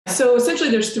So essentially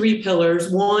there's three pillars.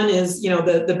 One is,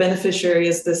 the beneficiary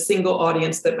is the single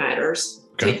audience that matters.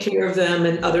 Okay. Take care of them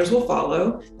and others will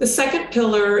follow. The second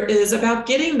pillar is about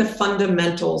getting the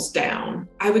fundamentals down.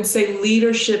 I would say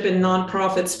leadership in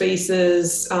nonprofit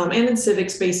spaces and in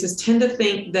civic spaces tend to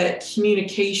think that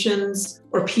communications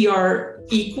or PR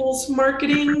equals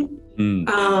marketing.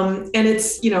 And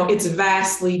it's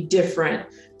vastly different.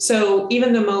 So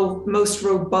even the most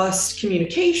robust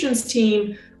communications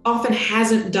team often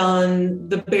hasn't done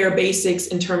the bare basics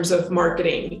in terms of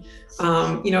marketing.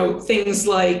 Things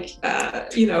like,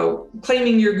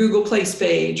 claiming your Google Place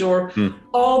page or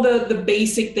all the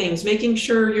basic things, making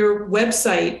sure your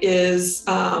website is,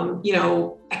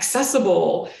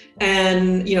 accessible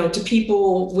and, to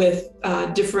people with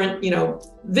different,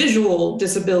 visual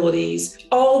disabilities,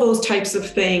 all those types of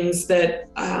things that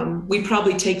we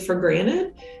probably take for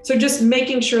granted. So just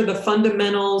making sure the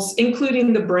fundamentals,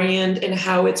 including the brand and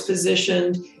how it's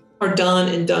positioned, are done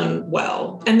and done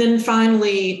well. And then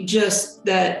finally, just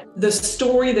that the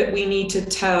story that we need to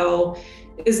tell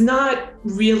is not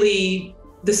really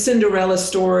the Cinderella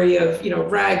story of,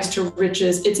 rags to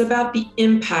riches. It's about the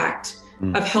impact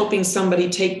of helping somebody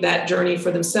take that journey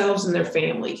for themselves and their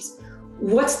families.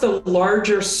 What's the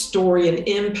larger story and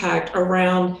impact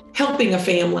around helping a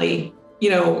family,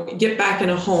 get back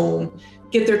in a home,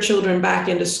 get their children back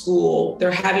into school,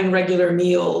 they're having regular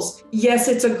meals. Yes,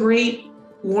 it's a great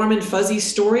warm and fuzzy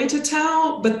story to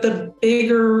tell, but the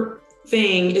bigger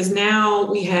thing is now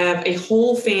we have a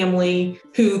whole family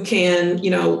who can,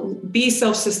 be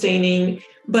self-sustaining,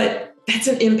 but that's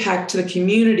an impact to the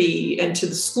community and to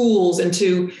the schools and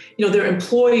to, their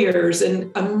employers and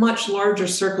a much larger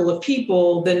circle of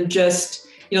people than just,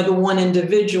 the one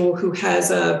individual who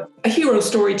has a hero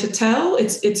story to tell.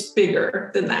 It's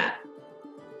bigger than that.